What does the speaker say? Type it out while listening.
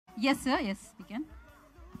Yes, sir. Yes, we can.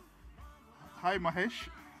 Hi Mahesh.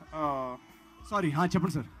 Sorry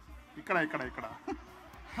చెప్పండి sir. ఇక్కడ ఇక్కడ ఇక్కడ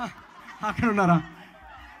అక్కడ ఉన్నారా?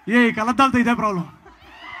 కలద్దాలతో ఇదే ప్రాబ్లం.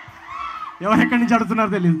 ఎవరు ఎక్కడి నుంచి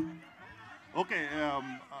అడుగుతున్నారో తెలియదు. ఓకే,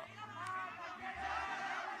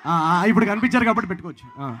 ఇప్పుడు కనిపించారు కాబట్టి పెట్టుకోవచ్చు.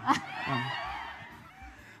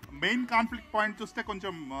 మెయిన్ కాన్ఫ్లిక్ట్ పాయింట్ చూస్తే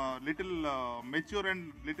కొంచెం little mature and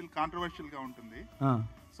little controversial గా ఉంటుంది.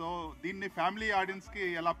 సో దీన్ని ఫ్యామిలీ ఆడియన్స్ కి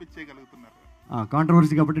ఎలా పిచ్ చేయగలుగుతున్నారు?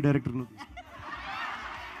 కాంట్రవర్సీ కాబట్టి డైరెక్టర్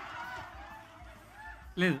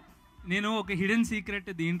లేదు, నేను ఒక హిడెన్ సీక్రెట్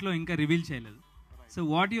దీంట్లో ఇంకా రివీల్ చేయలేదు. సో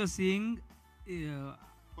వాట్ యువర్ సీయింగ్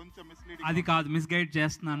కొంచెం అది కాదు, మిస్గైడ్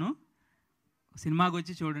చేస్తున్నాను. సినిమాకి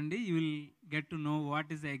వచ్చి చూడండి, you will get to know what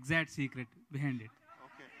is the exact secret behind it.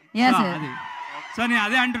 అది సో నేను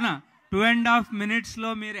అదే అంటున్నా, 2.5 minutesలో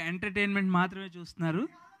మీరు ఎంటర్టైన్మెంట్ మాత్రమే చూస్తున్నారు.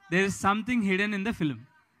 There is something hidden in the film.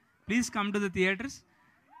 Please come to the theatres.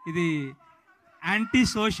 ఇది యాంటీ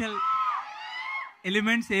సోషల్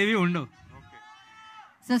ఎలిమెంట్స్ ఏవి ఉండవు.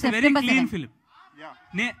 Very clean film.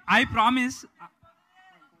 I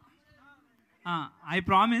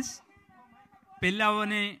promise పెళ్ళి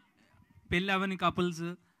అవ్వని కపుల్స్,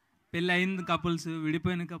 పెళ్ళి అయిన కపుల్స్,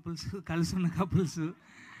 విడిపోయిన కపుల్స్, కలిసి ఉన్న couples,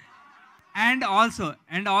 and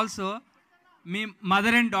also me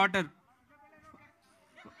mother and daughter,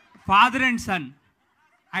 father and sun.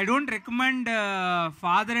 I don't recommend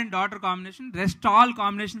father and daughter combination. Rest all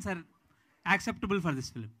combinations are acceptable for this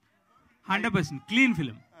film. 100% clean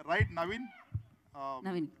film. Right, Naveen?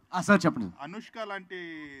 Sir చెప్పండి. అనుష్క లాంటి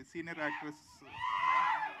senior actress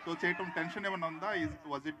తో చేయటం tension ఏమైనా ఉందా?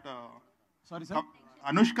 Was it sorry sir,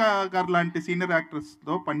 Anushka గారు లాంటి senior actress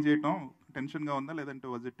తో పని చేయటం టెన్షన్ గా ఉందా, లేదంటే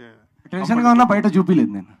వాజ్ ఇట్ టెన్షన్ గా ఉన్నా బయట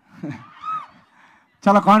చూపిలేదు. నేను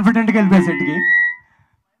చాలా కాన్ఫిడెంట్గా వెళ్ళిపోయా సెట్కి.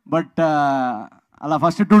 బట్ అలా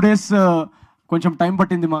ఫస్ట్ 2 days కొంచెం టైం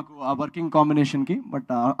పట్టింది మాకు ఆ వర్కింగ్ కాంబినేషన్కి. బట్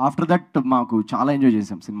ఆఫ్టర్ దట్ మాకు చాలా ఎంజాయ్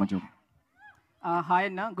చేసాం సినిమా చూడ. హాయ్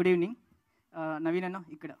అన్న, గుడ్ ఈవినింగ్. నవీన్ అన్న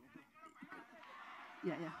ఇక్కడ.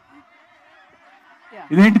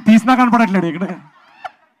 ఇదేంటి తీసినా కనపడట్లేదు ఇక్కడ.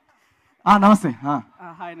 నమస్తే.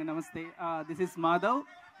 హాయ్ అన్న, నమస్తే. This is Madhav.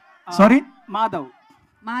 Sorry, Madhav.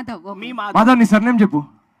 మీ మాధవ్, నీ సర్నేమ్ చెప్పు.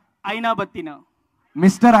 అయినా బత్తినా.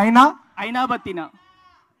 మిస్టర్ అయినా బత్తినా.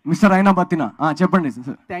 మిస్టర్ అయినా బత్తినా, చెప్పండి.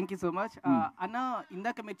 థ్యాంక్ యూ సో మచ్ అన్న.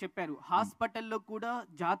 ఇందాక మీరు చెప్పారు హాస్పిటల్లో కూడా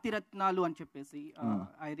జాతి రత్నాలు అని చెప్పేసి.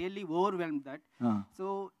 I really overwhelm that. So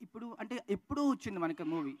ఇప్పుడు అంటే ఎప్పుడూ వచ్చింది మనకి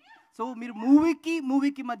మూవీ. సో మీరు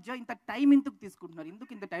మూవీకి మధ్య ఇంత టైం ఎందుకు తీసుకుంటున్నారు?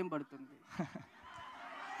 ఎందుకు ఇంత టైం పడుతుంది?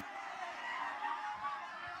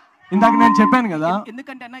 ఇందాక నేను చెప్పాను కదా.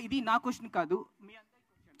 ఎందుకంటే అన్న ఇది నా క్వశ్చన్ కాదు, మీ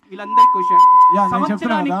వీళ్ళందరి క్వశ్చన్.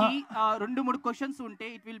 సంవత్సరానికి 2-3 క్వశ్చన్స్ ఉంటే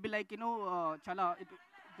ఇట్ విల్ బి లైక్ చాలా.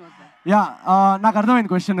 నాకు అర్థమైంది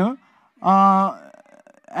క్వశ్చన్.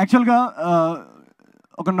 యాక్చువల్గా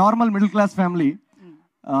ఒక నార్మల్ మిడిల్ క్లాస్ ఫ్యామిలీ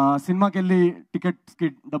సినిమాకి వెళ్ళి టికెట్స్కి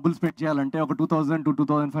డబ్బులు స్పెండ్ చేయాలంటే ఒక 2000 to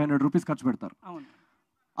 2500 రూపీస్ ఖర్చు పెడతారు.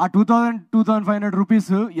 ఆ 2500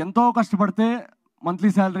 రూపీస్ ఎంతో కష్టపడితే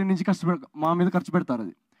మంత్లీ శాలరీ నుంచి మా మీద ఖర్చు పెడతారు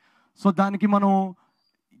అది. సో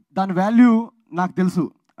దాని వాల్యూ నాకు తెలుసు.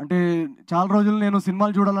 అంటే చాలా రోజులు నేను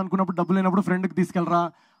సినిమాలు చూడాలనుకున్నప్పుడు డబ్బులు లేనప్పుడు ఫ్రెండ్కి తీసుకెళ్ళరా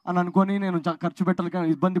అని అనుకొని నేను ఖర్చు పెట్టలేక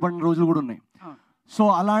ఇబ్బంది పడిన రోజులు కూడా ఉన్నాయి. సో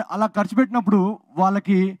అలా ఖర్చు పెట్టినప్పుడు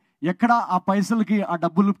వాళ్ళకి ఎక్కడ ఆ పైసలకి, ఆ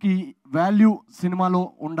డబ్బులకి వాల్యూ సినిమాలో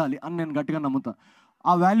ఉండాలి అని నేను గట్టిగా నమ్ముతా.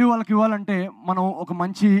 ఆ వాల్యూ వాళ్ళకి ఇవ్వాలంటే మనం ఒక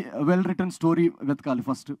మంచి వెల్ రిటర్న్ స్టోరీ వెతకాలి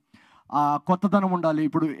ఫస్ట్. ఆ కొత్తదనం ఉండాలి.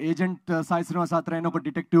 ఇప్పుడు ఏజెంట్ సాయి శ్రీనివాసాత్రి అయిన ఒక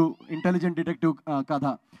ఇంటెలిజెంట్ డిటెక్టివ్ కథ.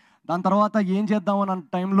 దాని తర్వాత ఏం చేద్దాం అన్న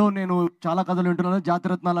టైంలో నేను చాలా కథలు వింటున్నాను.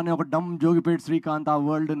 జాతిరత్నాలు అనే ఒక డమ్, జోగిపేట్ శ్రీకాంత్, ఆ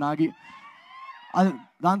వరల్డ్ నాగి. అది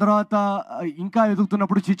దాని తర్వాత ఇంకా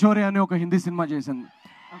ఎదుగుతున్నప్పుడు చిచోరే అనే ఒక హిందీ సినిమా చేశాను.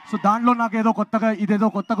 సో దాంట్లో నాకు ఇదేదో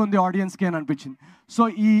కొత్తగా ఉంది ఆడియన్స్కి అని అనిపించింది. సో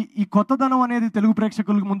ఈ కొత్తదనం అనేది తెలుగు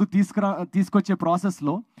ప్రేక్షకులకు ముందు తీసుకొచ్చే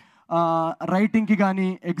ప్రాసెస్లో రైటింగ్కి కానీ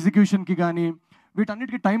ఎగ్జిక్యూషన్కి కానీ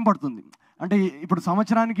వీటన్నిటికీ టైం పడుతుంది. అంటే ఇప్పుడు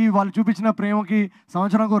సంవత్సరానికి వాళ్ళు చూపించిన ప్రేమకి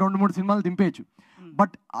సంవత్సరానికి 2-3 సినిమాలు దింపేయచ్చు.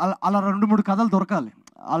 బట్ అలా 2-3 కథలు దొరకాలి.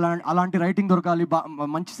 అలాంటి రైటింగ్ దొరకాలి,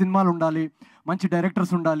 మంచి సినిమాలు ఉండాలి, మంచి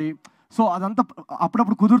డైరెక్టర్స్ ఉండాలి. సో అదంతా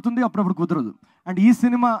అప్పుడప్పుడు కుదురుతుంది, అప్పుడప్పుడు కుదరదు. అండ్ ఈ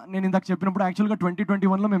సినిమా నేను ఇందాక చెప్పినప్పుడు యాక్చువల్గా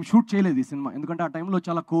 2021లో మేము షూట్ చేయలేదు ఈ సినిమా. ఎందుకంటే ఆ టైంలో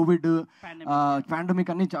చాలా కోవిడ్,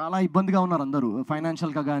 పాండమిక్ అన్నీ చాలా ఇబ్బందిగా ఉన్నారు అందరూ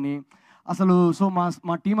ఫైనాన్షియల్గా కానీ అసలు. సో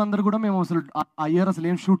మా టీం అందరూ కూడా మేము అసలు ఆ ఇయర్ అసలు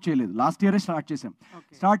ఏం షూట్ చేయలేదు. లాస్ట్ ఇయరే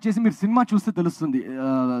స్టార్ట్ చేసి మీరు సినిమా చూస్తే తెలుస్తుంది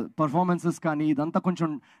పర్ఫార్మెన్సెస్ కానీ ఇదంతా కొంచెం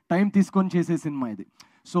టైం తీసుకొని చేసే సినిమా ఇది.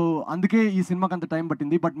 సో అందుకే ఈ సినిమాకి అంత టైం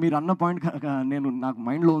పట్టింది. బట్ మీరు అన్న పాయింట్ నాకు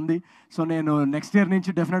మైండ్లో ఉంది. సో నేను నెక్స్ట్ ఇయర్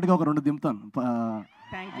నుంచి డెఫినెట్గా ఒక 2 దింపుతాను.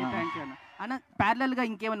 థ్యాంక్ యూ అన్న. అన్న ప్యారలల్ గా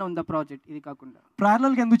ఇంకేమైనా ఉందా ప్రాజెక్ట్ ఇది కాకుండా?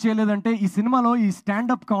 ప్యారలల్ గా ఎందుకు చేయలేదంటే ఈ సినిమాలో ఈ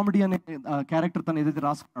స్టాండప్ కామెడీ అనే క్యారెక్టర్ తను ఏదైతే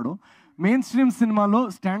రాసుకున్నాడో మెయిన్ స్ట్రీమ్ సినిమాలో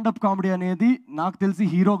స్టాండప్ కామెడీ అనేది నాకు తెలిసి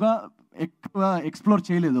హీరోగా ఎక్కువ ఎక్స్ప్లోర్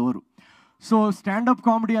చేయలేదు ఎవరు. సో స్టాండప్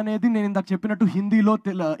కామెడీ అనేది నేను ఇందాక చెప్పినట్టు హిందీలో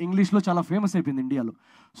ఇంగ్లీష్లో చాలా ఫేమస్ అయిపోయింది ఇండియాలో.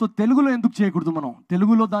 సో తెలుగులో ఎందుకు చేయకూడదు, మనం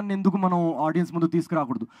తెలుగులో దాన్ని ఎందుకు మనం ఆడియన్స్ ముందు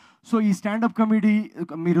తీసుకురాకూడదు? సో ఈ స్టాండప్ కామెడీ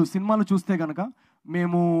మీరు సినిమాలో చూస్తే కనుక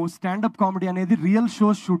మేము స్టాండప్ కామెడీ అనేది రియల్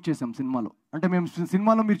షోస్ షూట్ చేసాం సినిమాలో. అంటే మేము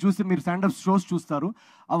సినిమాలో మీరు చూస్తే మీరు స్టాండప్ షోస్ చూస్తారు,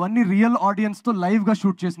 అవన్నీ రియల్ ఆడియన్స్తో లైవ్గా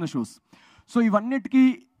షూట్ చేసిన షోస్. సో ఇవన్నిటికీ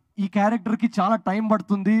ఈ క్యారెక్టర్కి చాలా టైం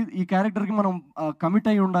పడుతుంది, ఈ క్యారెక్టర్కి మనం కమిట్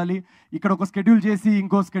అయి ఉండాలి. ఇక్కడ ఒక స్కెడ్యూల్ చేసి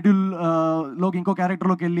ఇంకో స్కెడ్యూల్లోకి ఇంకో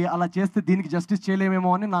క్యారెక్టర్లోకి వెళ్ళి అలా చేస్తే దీనికి జస్టిస్ చేయలేమేమో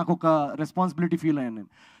అని నాకు ఒక రెస్పాన్సిబిలిటీ ఫీల్ అయ్యాను నేను.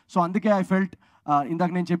 సో అందుకే ఐ ఫెల్ట్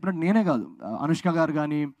ఇందాక నేను చెప్పినట్టు నేనే కాదు, అనుష్క గారు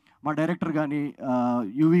కానీ మా డైరెక్టర్ కానీ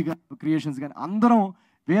యూవీ క్రియేషన్స్ కానీ అందరం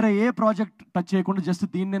వేరే ఏ ప్రాజెక్ట్ టచ్ చేయకుండా జస్ట్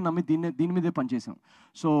దీన్నే నమ్మి దీని మీదే పనిచేసాం.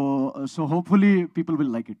 So hopefully people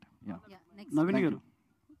will like it. Naveen గారు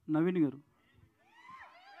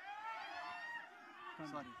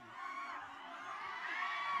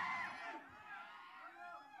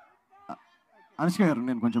అనుష్క గారు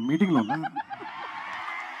నేను కొంచెం మీటింగ్లో ఉన్నా.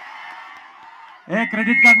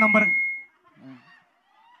 Credit card number.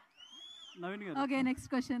 నవీన్ గారు okay next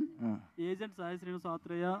question. Agent Sai Srinivas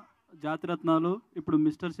Athreya, జాతిరత్నాలు, ఇప్పుడు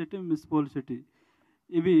మిస్టర్ శెట్టి, మిస్ పోలిశెట్టి,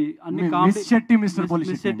 ఇవి అన్ని miss Shetty mister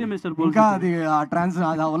Polisetty Shetty mister ఇంకా అది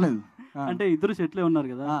అది అవ్వలేదు. అంటే ఇద్దరు షెట్లే ఉన్నారు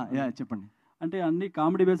కదా. చెప్పండి. అంటే అన్ని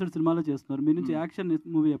కామెడీ బేస్డ్ సినిమాలో చేస్తున్నారు, మీ నుంచి యాక్షన్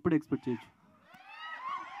మూవీ ఎప్పుడు ఎక్స్పెక్ట్ చేయొచ్చు?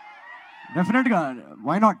 డెఫినెట్గా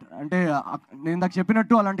వై నాట్. అంటే నేను ఇందాక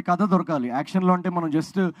చెప్పినట్టు అలాంటి కథ దొరకాలి. యాక్షన్లో అంటే మనం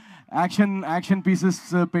జస్ట్ యాక్షన్ పీసెస్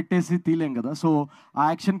పెట్టేసి తీలేం కదా. సో ఆ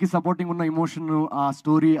యాక్షన్కి సపోర్టింగ్ ఉన్న ఇమోషన్, ఆ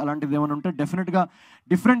స్టోరీ అలాంటిది ఏమైనా ఉంటే డెఫినెట్గా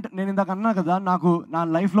డిఫరెంట్. నేను ఇందాక అన్నా కదా, నాకు నా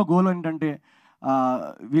లైఫ్లో గోల్ ఏంటంటే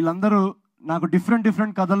వీళ్ళందరూ నాకు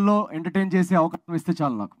డిఫరెంట్ కథల్లో ఎంటర్టైన్ చేసే అవకాశం ఇస్తే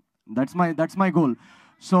చాలు నాకు. That's my goal.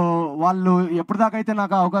 సో వాళ్ళు ఎప్పటిదాకా అయితే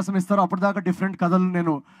నాకు అవకాశం ఇస్తారో అప్పటిదాకా డిఫరెంట్ కథలు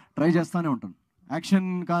నేను ట్రై చేస్తూనే ఉంటాను.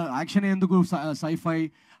 యాక్షన్ ఎందుకు, సైఫై,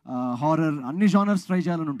 హారర్ అన్ని జానర్స్ ట్రై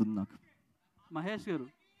చేయాలని ఉంటుంది నాకు. మహేష్ గారు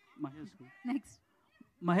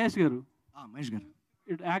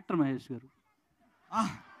యాక్టర్ మహేష్ గారు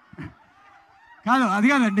కాదు, అది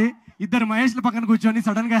కాదండి, ఇద్దరు మహేష్ల పక్కన కూర్చొని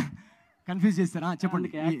సడన్ గా కన్ఫ్యూజ్ చేస్తారా? చెప్పండి.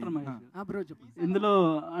 యాక్టర్ మహేష్ ఇందులో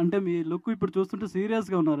అంటే మీ లుక్ ఇప్పుడు చూస్తుంటే సీరియస్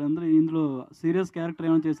గా ఉన్నారు. ఇందులో సీరియస్ క్యారెక్టర్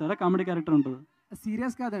ఏమైనా చేశారా, కామెడీ క్యారెక్టర్ ఉంటుంది?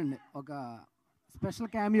 సీరియస్ కాదండి, ఒక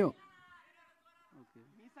స్పెషల్ క్యామియో.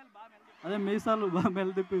 అదే మీసాలు బాగా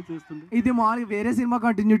మెల్దిప్పి చేస్తుంది. ఇది మామూలుగా వేరే సినిమా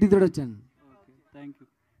కంటిన్యూటీ తోటి వచ్చాను. Thank you.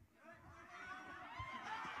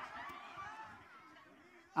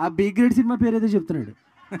 ఆ బి గ్రేడ్ సినిమా పేరు ఏదో చెప్తున్నాడు.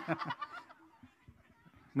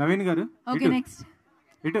 నవీన్ గారు ఓకే నెక్స్ట్.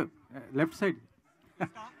 ఇటు లెఫ్ట్ సైడ్,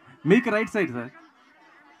 మీకు రైట్ సైడ్ సార్.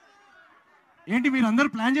 ఏంటి మీరు అందరూ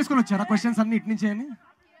ప్లాన్ చేసుకొని వచ్చారా క్వశ్చన్స్ అన్ని ఇటు నుంచే అని?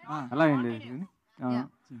 అలా ఏంటి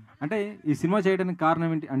అంటే ఈ సినిమా చేయడానికి కారణం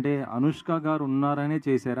ఏంటి? అంటే అనుష్క గారు ఉన్నారనే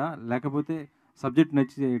చేశారా, లేకపోతే సబ్జెక్ట్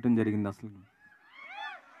నచ్చి చేయటం జరిగింది అసలు?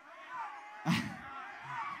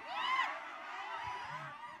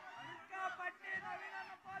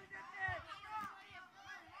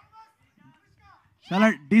 చాలా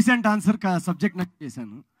డీసెంట్ ఆన్సర్, సబ్జెక్ట్ నచ్చి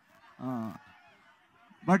చేశాను.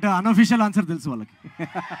 బట్ అన్అఫీషియల్ ఆన్సర్ తెలుసు వాళ్ళకి.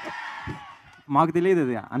 మాకు తెలియదు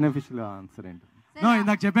అది అన్అఫీషియల్ ఆన్సర్ ఏంటి.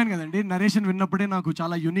 ఇందాక చెప్పాను కదండి, నరేషన్ విన్నప్పుడే నాకు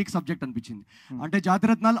చాలా యూనిక్ సబ్జెక్ట్ అనిపించింది. అంటే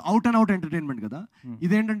జాతిరత్నాలు అవుట్ అండ్ అవుట్ ఎంటర్టైన్మెంట్ కదా,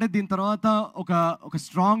 ఇదేంటంటే దీని తర్వాత ఒక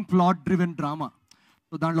strong plot driven drama.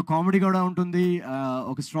 So దాంట్లో కామెడీ కూడా ఉంటుంది,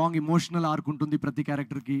 ఒక స్ట్రాంగ్ ఇమోషనల్ ఆర్క్ ఉంటుంది ప్రతి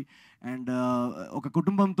క్యారెక్టర్కి. అండ్ ఒక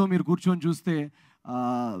కుటుంబంతో మీరు కూర్చొని చూస్తే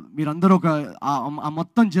మీరందరూ ఆ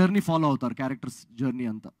మొత్తం జర్నీ ఫాలో అవుతారు, క్యారెక్టర్స్ జర్నీ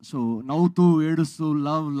అంతా. సో నవ్వుతూ ఏడుస్తూ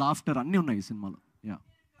లాఫ్టర్ అన్నీ ఉన్నాయి ఈ సినిమాలో.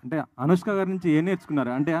 అంటే అనుష్క గారి నుంచి ఏం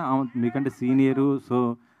నేర్చుకున్నారు? అంటే మీకంటే సీనియరు, సో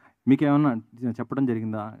మీకు ఏమన్నా చెప్పడం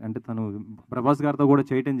జరిగిందా? అంటే తను ప్రభాస్ గారితో కూడా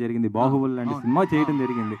చేయటం జరిగింది, బాహుబలి లాంటి సినిమా చేయటం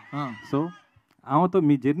జరిగింది. సో ఆమెతో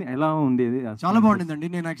మీ జర్నీ ఎలా ఉండేది? చాలా బాగుండిందండి.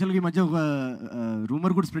 నేను యాక్చువల్గా ఈ మధ్య ఒక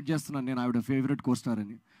రూమర్ కూడా స్ప్రెడ్ చేస్తున్నాను, నేను ఆవిడ ఫేవరెట్ కోస్టార్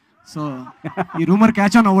అని. సో ఈ రూమర్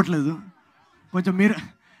క్యాచ్ ఆన్ అవ్వట్లేదు, కొంచెం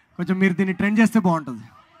మీరు దీన్ని ట్రెండ్ చేస్తే బాగుంటుంది.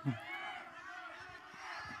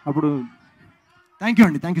 అప్పుడు థ్యాంక్ యూ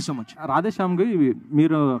అండి, థ్యాంక్ యూ సో మచ్. రాధేశ్యామ్కి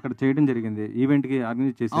మీరు అక్కడ చేయడం జరిగింది, ఈవెంట్కి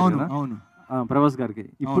ఆర్గనైజ్ చేశారు కదా. అవును, ప్రభాస్ గారికి.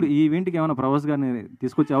 ఇప్పుడు ఈ ఈవెంట్కి ఏమైనా ప్రభాస్ గారిని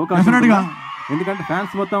తీసుకొచ్చే అవకాశం? ఎందుకంటే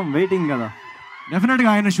ఫ్యాన్స్ మొత్తం వెయిటింగ్ కదా. డెఫినెట్గా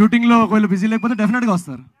ఆయన షూటింగ్లో ఒకవేళ బిజీ లేకపోతే డెఫినెట్గా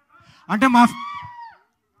వస్తారు. అంటే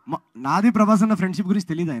నాది ప్రభాస్ అన్న ఫ్రెండ్షిప్ గురించి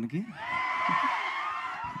తెలియదు ఆయనకి.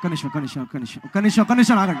 ఒక్క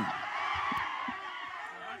నిమిషం ఆగండి.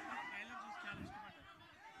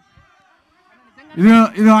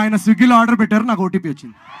 ఇది ఆయన స్విగ్గీలో ఆర్డర్ పెట్టారు, నాకు ఓటీపీ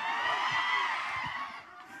వచ్చింది.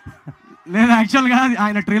 లేదు యాక్చువల్గా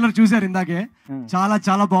ఆయన ట్రైలర్ చూశారు ఇందాకే, చాలా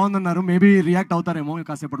చాలా బాగుందన్నారు. మేబీ రియాక్ట్ అవుతారేమో,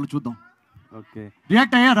 కాసేపట్లో చూద్దాం. ఓకే,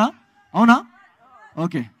 రియాక్ట్ అయ్యారా? అవునా?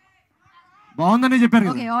 ఓకే, బాగుందని చెప్పారు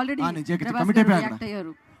కదా. కమిట్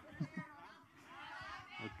అయిపోయారు.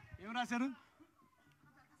 ఏం రాశారు?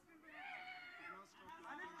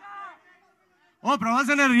 ఓ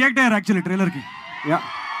ప్రభాస్ అనే రియాక్ట్ అయ్యారు actually ట్రైలర్కి.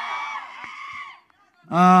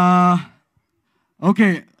 Okay,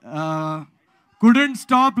 couldn't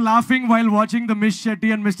stop laughing while watching the Miss Shetty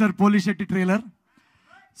and Mr. Polishetty trailer.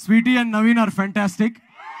 Sweetie and Naveen are fantastic.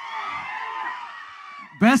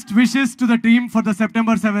 Best wishes to the team for the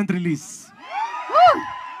September 7th release.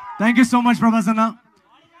 Thank you so much, Prabhasanna.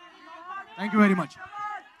 Thank you very much.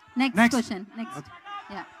 Next question. Next.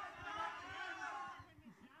 Yeah.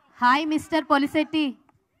 Hi, Mr. Polishetty.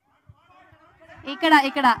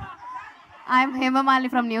 Ikkada. I am Hema Malini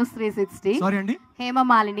from News 360. Sorry, Andy. Hema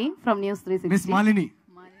Malini from News 360. Miss Malini.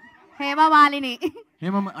 Hema Malini.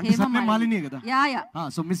 అంటే సర్నే మాలిని కదా? Yeah.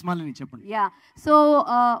 So miss Malini చెప్పండి. Yeah. So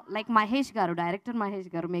like Mahesh గారు, director Mahesh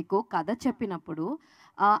గారు మీకు కథ చెప్పినప్పుడు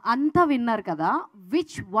అంతా విన్నారు కదా,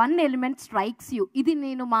 which one element strikes you, ఇది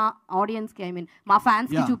నేను మా ఆడియన్స్ కి, ఐ మీన్ మా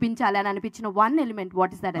ఫ్యాన్స్ కి చూపించాలి అని అనిపించిన one element,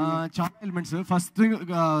 what is that element? చాలా ఎలిమెంట్స్. ఫస్ట్ థింగ్,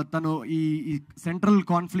 తను ఈ సెంట్రల్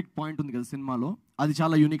కాన్ఫ్లిక్ట్ పాయింట్ ఉంది కదా సినిమాలో, అది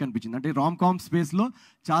చాలా యూనిక్ అనిపించింది. అంటే రామ్ కామ్ స్పేస్ లో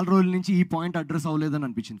చాలా రోజుల నుంచి ఈ పాయింట్ అడ్రస్ అవ్వలేదని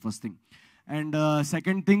అనిపించింది first thing. And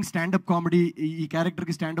second thing, stand up comedy, ఈ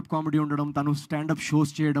క్యారెక్టర్కి స్టాండప్ కామెడీ ఉండడం, తను స్టాండప్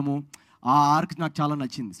షోస్ చేయడము, ఆ ఆర్క్ నాకు చాలా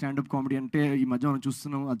నచ్చింది. స్టాండప్ కామెడీ అంటే ఈ మధ్య మనం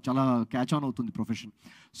చూస్తున్నాం, అది చాలా క్యాచ్ ఆన్ అవుతుంది profession.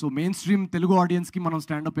 So main stream Telugu ఆడియన్స్కి మనం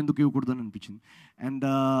స్టాండప్ ఎందుకు ఇవ్వకూడదని అనిపించింది. అండ్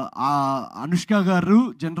ఆ అనుష్క గారు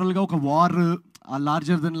జనరల్గా ఒక వార్, ఆ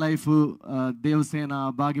larger than life, Devasena,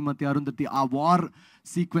 Bhagyamathi, Arundhati, ఆ వార్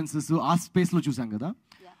సీక్వెన్సెస్ ఆ స్పేస్లో చూసాం కదా.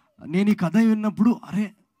 నేను ఈ కథ విన్నప్పుడు అరే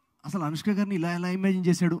అసలు అనుష్క గారిని ఇలా ఎలా ఇమాజిన్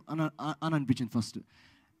చేశాడు అని అనిపించింది ఫస్ట్.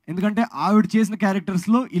 ఎందుకంటే ఆవిడ చేసిన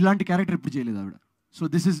క్యారెక్టర్స్లో ఇలాంటి క్యారెక్టర్ ఎప్పుడు చేయలేదు ఆవిడ. సో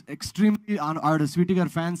దిస్ ఇస్ ఎక్స్ట్రీమ్లీ, ఆవిడ స్వీటీ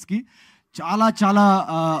గారి ఫ్యాన్స్కి చాలా చాలా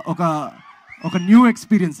ఒక న్యూ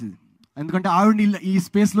ఎక్స్పీరియన్స్ ఇది. ఎందుకంటే ఆవిడని ఈ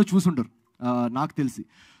స్పేస్లో చూసుంటారు నాకు తెలిసి.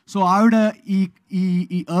 సో ఆవిడ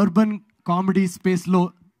ఈ అర్బన్ కామెడీ స్పేస్లో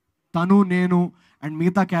తను, నేను అండ్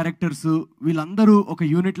మిగతా క్యారెక్టర్స్ వీళ్ళందరూ ఒక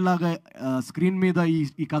యూనిట్ లాగా స్క్రీన్ మీద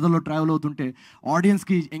ఈ కథలో ట్రావెల్ అవుతుంటే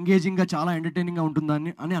ఆడియన్స్కి ఎంగేజింగ్గా చాలా ఎంటర్టైనింగ్గా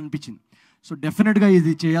ఉంటుందని అనిపించింది. సో డెఫినెట్గా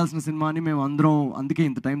ఇది చేయాల్సిన సినిమా అని మేము అందరం అందుకే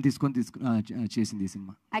ఇంత టైం తీసుకొని చేసింది ఈ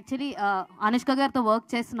సినిమా. యాక్చువల్లీ అనుష్క గారితో వర్క్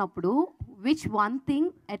చేసినప్పుడు which one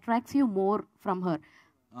thing attracts you more from her?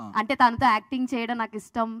 అంటే తనతో యాక్టింగ్ చేయడం నాకు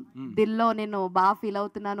ఇష్టం, దిల్లో నేను బాగా ఫీల్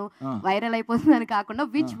అవుతున్నాను, వైరల్ అయిపోతుందని కాకుండా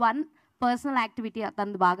విచ్ వన్ పర్సనల్ యాక్టివిటీ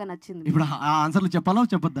తనది బాగా నచ్చింది? ఇప్పుడు ఆ ఆన్సర్లు చెప్పాలా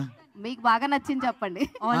చెప్పొద్దా? మీకు బాగా నచ్చింది చెప్పండి.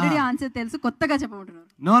 ఆల్రెడీ ఆన్సర్ తెలుసు, కొత్తగా చెప్పమంటున్నారు.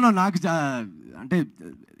 నో నాకు అంటే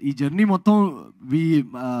ఈ జర్నీ మొత్తం we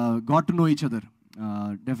got to know each other.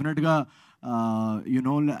 డెఫినెట్గా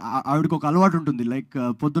యునో ఆవిడకి ఒక అలవాటు ఉంటుంది, లైక్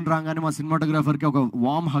పొద్దున్న రాగానే మా సినిమాటోగ్రాఫర్కి ఒక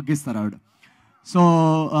వార్మ్ హగ్ ఇస్తారు ఆవిడ.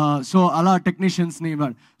 సో అలా టెక్నీషియన్స్ని.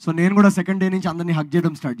 సో నేను కూడా సెకండ్ డే నుంచి అందరినీ హగ్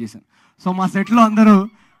చేయడం స్టార్ట్ చేశాను. సో మా సెట్లో అందరూ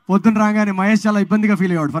పొద్దున్న రాగానే మహేష్ చాలా ఇబ్బందిగా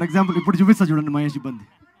ఫీల్ అయ్యాడు. ఫర్ ఎగ్జాంపుల్ ఇప్పుడు చూపిస్తా చూడండి మహేష్ ఇబ్బంది.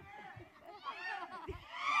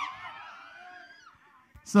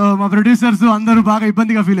 సో మా ప్రొడ్యూసర్స్ అందరూ బాగా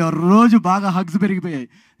ఇబ్బందిగా ఫీల్ అయ్యారు, రోజు బాగా హగ్స్ పెరిగిపోయాయి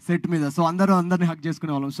సెట్ మీద. సో అందరినీ హగ్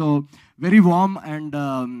చేసుకునే వాళ్ళం. So very warm and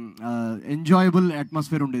enjoyable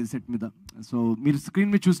atmosphere ఉండేది సెట్ మీద. సో మీరు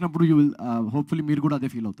స్క్రీన్ మీద చూసినప్పుడు యూ విల్ హోప్ఫుల్లీ మీరు కూడా అదే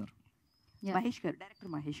ఫీల్ అవుతారు. మహేష్ గారు,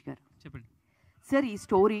 డైరెక్టర్ మహేష్ గారు చెప్పండి సార్. ఈ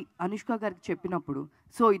స్టోరీ అనుష్క గారికి చెప్పినప్పుడు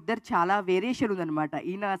సో ఇద్దరు చాలా వేరియేషన్ ఉందన్నమాట.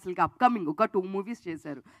 ఈయన అసలు అప్కమింగ్ ఒక 2 మూవీస్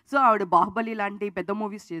చేశారు, సో ఆవిడ బాహుబలి లాంటి పెద్ద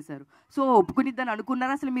మూవీస్ చేశారు. సో ఒప్పుకునిద్దని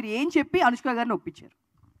అనుకున్నారా? అసలు మీరు ఏం చెప్పి అనుష్క గారిని ఒప్పించారు?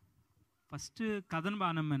 ఫస్ట్ కథను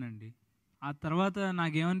బాగా నమ్మానండి. ఆ తర్వాత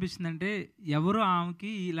నాకేమనిపించిందంటే ఎవరు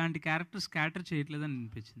ఆమెకి ఇలాంటి క్యారెక్టర్స్ క్యాటర్ చేయట్లేదని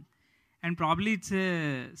అనిపించింది. And probably it's a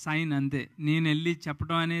sign, అంతే. నేను వెళ్ళి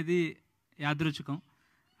చెప్పడం అనేది యాదృచ్ఛికం.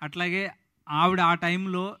 అట్లాగే ఆవిడ ఆ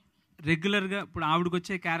టైంలో రెగ్యులర్గా ఇప్పుడు ఆవిడకి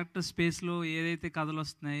వచ్చే క్యారెక్టర్ స్పేస్లో ఏదైతే కథలు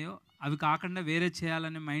వస్తున్నాయో అవి కాకుండా వేరే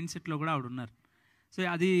చేయాలనే మైండ్ సెట్లో కూడా ఆవిడ ఉన్నారు. సో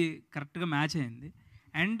అది కరెక్ట్గా మ్యాచ్ అయింది.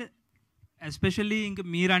 అండ్ ఎస్పెషల్లీ ఇంక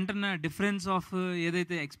మీరు అంటున్న డిఫరెన్స్ ఆఫ్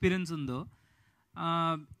ఏదైతే ఎక్స్పీరియన్స్ ఉందో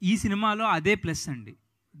ఈ సినిమాలో అదే ప్లస్ అండి.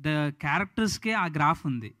 ద క్యారెక్టర్స్కే ఆ గ్రాఫ్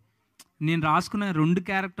ఉంది. నేను రాసుకున్న 2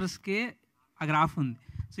 క్యారెక్టర్స్కే ఆ గ్రాఫ్ ఉంది.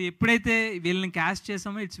 సో ఎప్పుడైతే వీళ్ళని క్యాస్ట్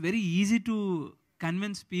చేసామో it's very easy to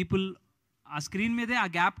convince people. ఆ స్క్రీన్ మీదే ఆ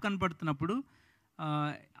గ్యాప్ కనపడుతున్నప్పుడు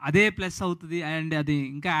అదే ప్లస్ అవుతుంది అండ్ అది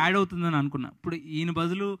ఇంకా యాడ్ అవుతుందని అనుకున్నా. ఇప్పుడు ఈయన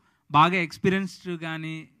బదులు బాగా ఎక్స్పీరియన్స్డ్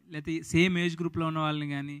కానీ లేకపోతే సేమ్ ఏజ్ గ్రూప్లో ఉన్న వాళ్ళని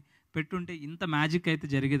కానీ పెట్టుంటే ఇంత మ్యాజిక్ అయితే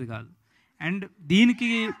జరిగేది కాదు. అండ్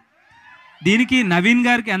దీనికి నవీన్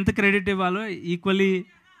గారికి ఎంత క్రెడిట్ ఇవ్వాలో ఈక్వల్లీ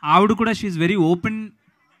ఆవిడ కూడా she very open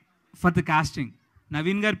for the casting.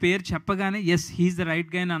 Naveen గారి పేరు చెప్పగానే ఎస్ హీఈస్ ద రైట్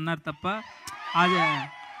గై అని అన్నారు తప్ప అది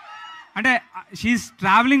అంటే she is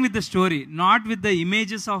travelling with the story, not with the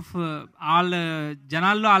images of వాళ్ళ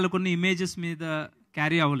జనాల్లో వాళ్ళకున్న ఇమేజెస్ మీద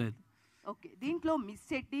క్యారీ అవ్వలేదు. ఓకే, దీంట్లో మిస్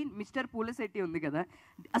శెట్టి, మిస్టర్ పూలశెట్టి ఉంది కదా,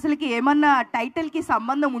 అసలుకి ఏమన్నా టైటిల్కి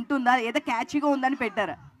సంబంధం ఉంటుందా, ఏదో క్యాచీగా ఉందని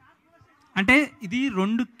పెట్టారా? అంటే ఇది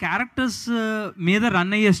 2 క్యారెక్టర్స్ మీద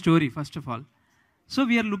రన్ అయ్యే story first of all. So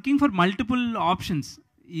we are looking for multiple options.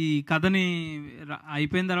 ఈ కథని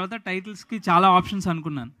అయిపోయిన తర్వాత టైటిల్స్కి చాలా ఆప్షన్స్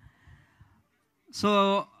అనుకున్నాను. సో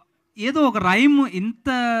ఏదో ఒక రైమ్, ఇంత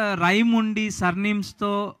రైమ్ ఉండి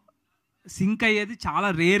సర్నేమ్స్తో సింక్ అయ్యేది చాలా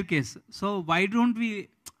rare case. So why don't we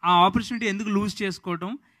ఆ ఆపర్చునిటీ ఎందుకు లూజ్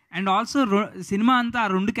చేసుకోవటం? అండ్ ఆల్సో సినిమా అంతా ఆ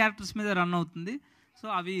 2 క్యారెక్టర్స్ మీద రన్ అవుతుంది. సో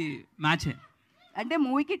అవి మ్యాచ్ అయ్యాయి. అంటే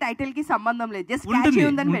మూవీకి టైటిల్ కి సంబంధం లేదు, జస్ట్ ఉంటుంది, క్యాచీ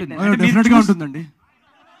ఉందని ఉంటుంది. పెట్టారు. డెఫినెట్ గా ఉంటుందండి.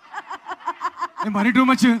 మరీ టూ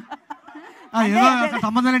మచ్ ఏదో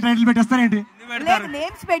సంబంధం టైటిల్ పెట్టేస్తారేంటి? లేదు,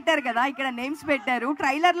 నేమ్స్ పెట్టారు కదా, ఇక్కడ నేమ్స్ పెట్టారు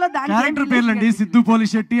ట్రైలర్ లో. దాని క్యారెక్టర్ పేర్లు అండి, సిద్ధు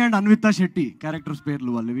పోలిశెట్టి అండ్ అన్విత శెట్టి క్యారెక్టర్స్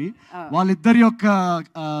పేర్లు వాళ్ళవి. వాళ్ళిద్దరి యొక్క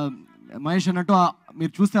మహేష్ అన్నట్టు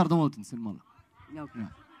మీరు చూస్తే అర్థమవుతుంది సినిమాలో.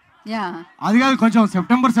 అది కాదు, కొంచెం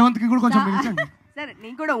సెప్టెంబర్ 7th కి కూడా కొంచెం పిలిచండి. సరే,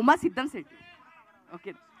 నేను కూడా ఉమా సిద్ధం శెట్టి.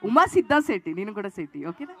 ఓకే, ఉమా సిద్ధం శెట్టి, నేను కూడా శెట్టి.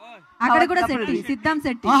 ఓకే, అక్కడ కూడా శెట్టి, సిద్ధం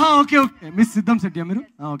శెట్టి. ఓకే ఓకే, మిస్ సిద్ధం శెట్టి మీరు.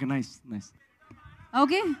 Okay, nice nice.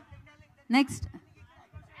 Okay, next.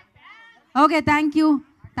 Okay, thank you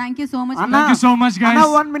so much. Thank you so much guys.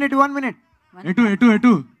 1 minute.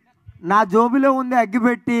 ఎటు నా జోబిలో ఉంది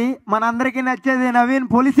అగ్గిపెట్టి, మనందరికీ నచ్చేది నవీన్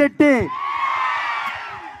పోలిశెట్టి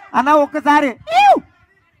అన్న. ఒక్కసారి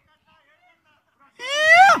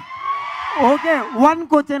ఓకే,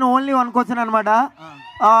 ఓన్లీ వన్ క్వశ్చన్ అనమాట.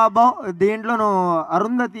 దీంట్లో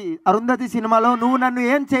అరుంధతి సినిమాలో నువ్వు నన్ను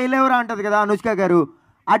ఏం చేయలేవురా అంటది కదా అనుష్క గారు,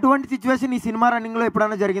 అటువంటి సిచ్యువేషన్ ఈ సినిమా రన్నింగ్ లో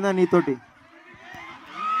ఎప్పుడైనా జరిగిందా నీతోటి?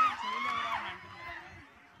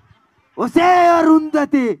 ఒసే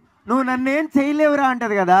అరుంధతి, నువ్వు నన్ను ఏం చేయలేవురా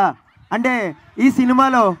అంటది కదా, అంటే ఈ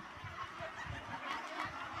సినిమాలో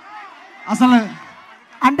అసలు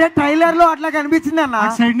అంటే ట్రైలర్ లో అట్లా కనిపించింది అన్న.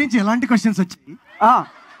 సైడ్ నుంచి ఎలాంటి క్వశ్చన్స్ వచ్చాయి?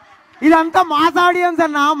 ఇదంతా మాస్ ఆడియన్స్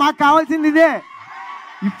అన్న, మాకు కావాల్సింది ఇదే.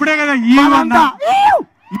 ఇప్పుడే కదా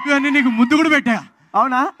ఇవన్నీ నీకు ముద్దు కూడా పెట్టా.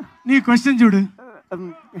 అవునా? నీ క్వశ్చన్ చూడు.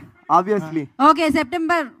 ఆబ్వియస్లీ. ఓకే,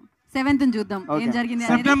 సెప్టెంబర్ 7th చూద్దాం ఏం జరిగింది.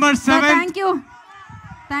 September 7th.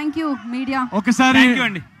 Thank you media. ఒకసారి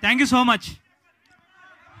thank you so much.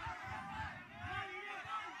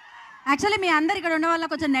 Actually మీ అందరు ఇక్కడ ఉన్న వాళ్ళ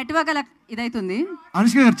కొంచెం నెట్వర్క్ అలా ఇదైతుంది.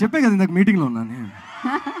 అనుష్క గారు చెప్పే కదా ఇందాక మీటింగ్ లో ఉన్నాను.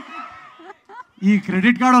 ఈ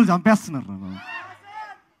క్రెడిట్ కార్డు వాళ్ళు చంపేస్తున్నారు.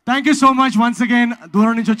 Thank you so much once again.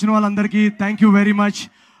 దూరం నుంచి వచ్చిన వాళ్ళందరికీ thank you very much.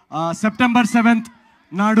 September 7th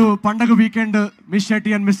నాడు పండగ weekend miss Shetty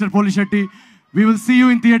and mister Polisetty. We will see you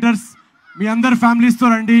in theatres. మీ అందరు ఫ్యామిలీస్తో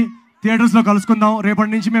రండి, థియేటర్స్లో కలుసుకుందాం.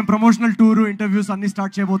 రేపటి నుంచి మేము ప్రమోషనల్ టూర్, ఇంటర్వ్యూస్ అన్ని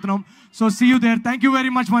స్టార్ట్ చేయబోతున్నాం. So see you there. Thank you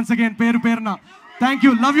very much once again, పేరున thank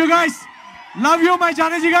you. Love you guys, love you my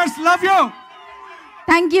జానజీ guys, love you.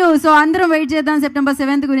 Thank you. So అందరం వెయిట్ చేద్దాం సెప్టెంబర్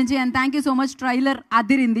 7th గురించి. And thank you so much. Trailer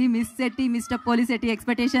Adirindi. Miss Shetty, mister Polisetty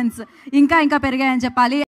expectations ఇంకా పెరిగాయని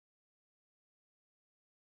చెప్పాలి.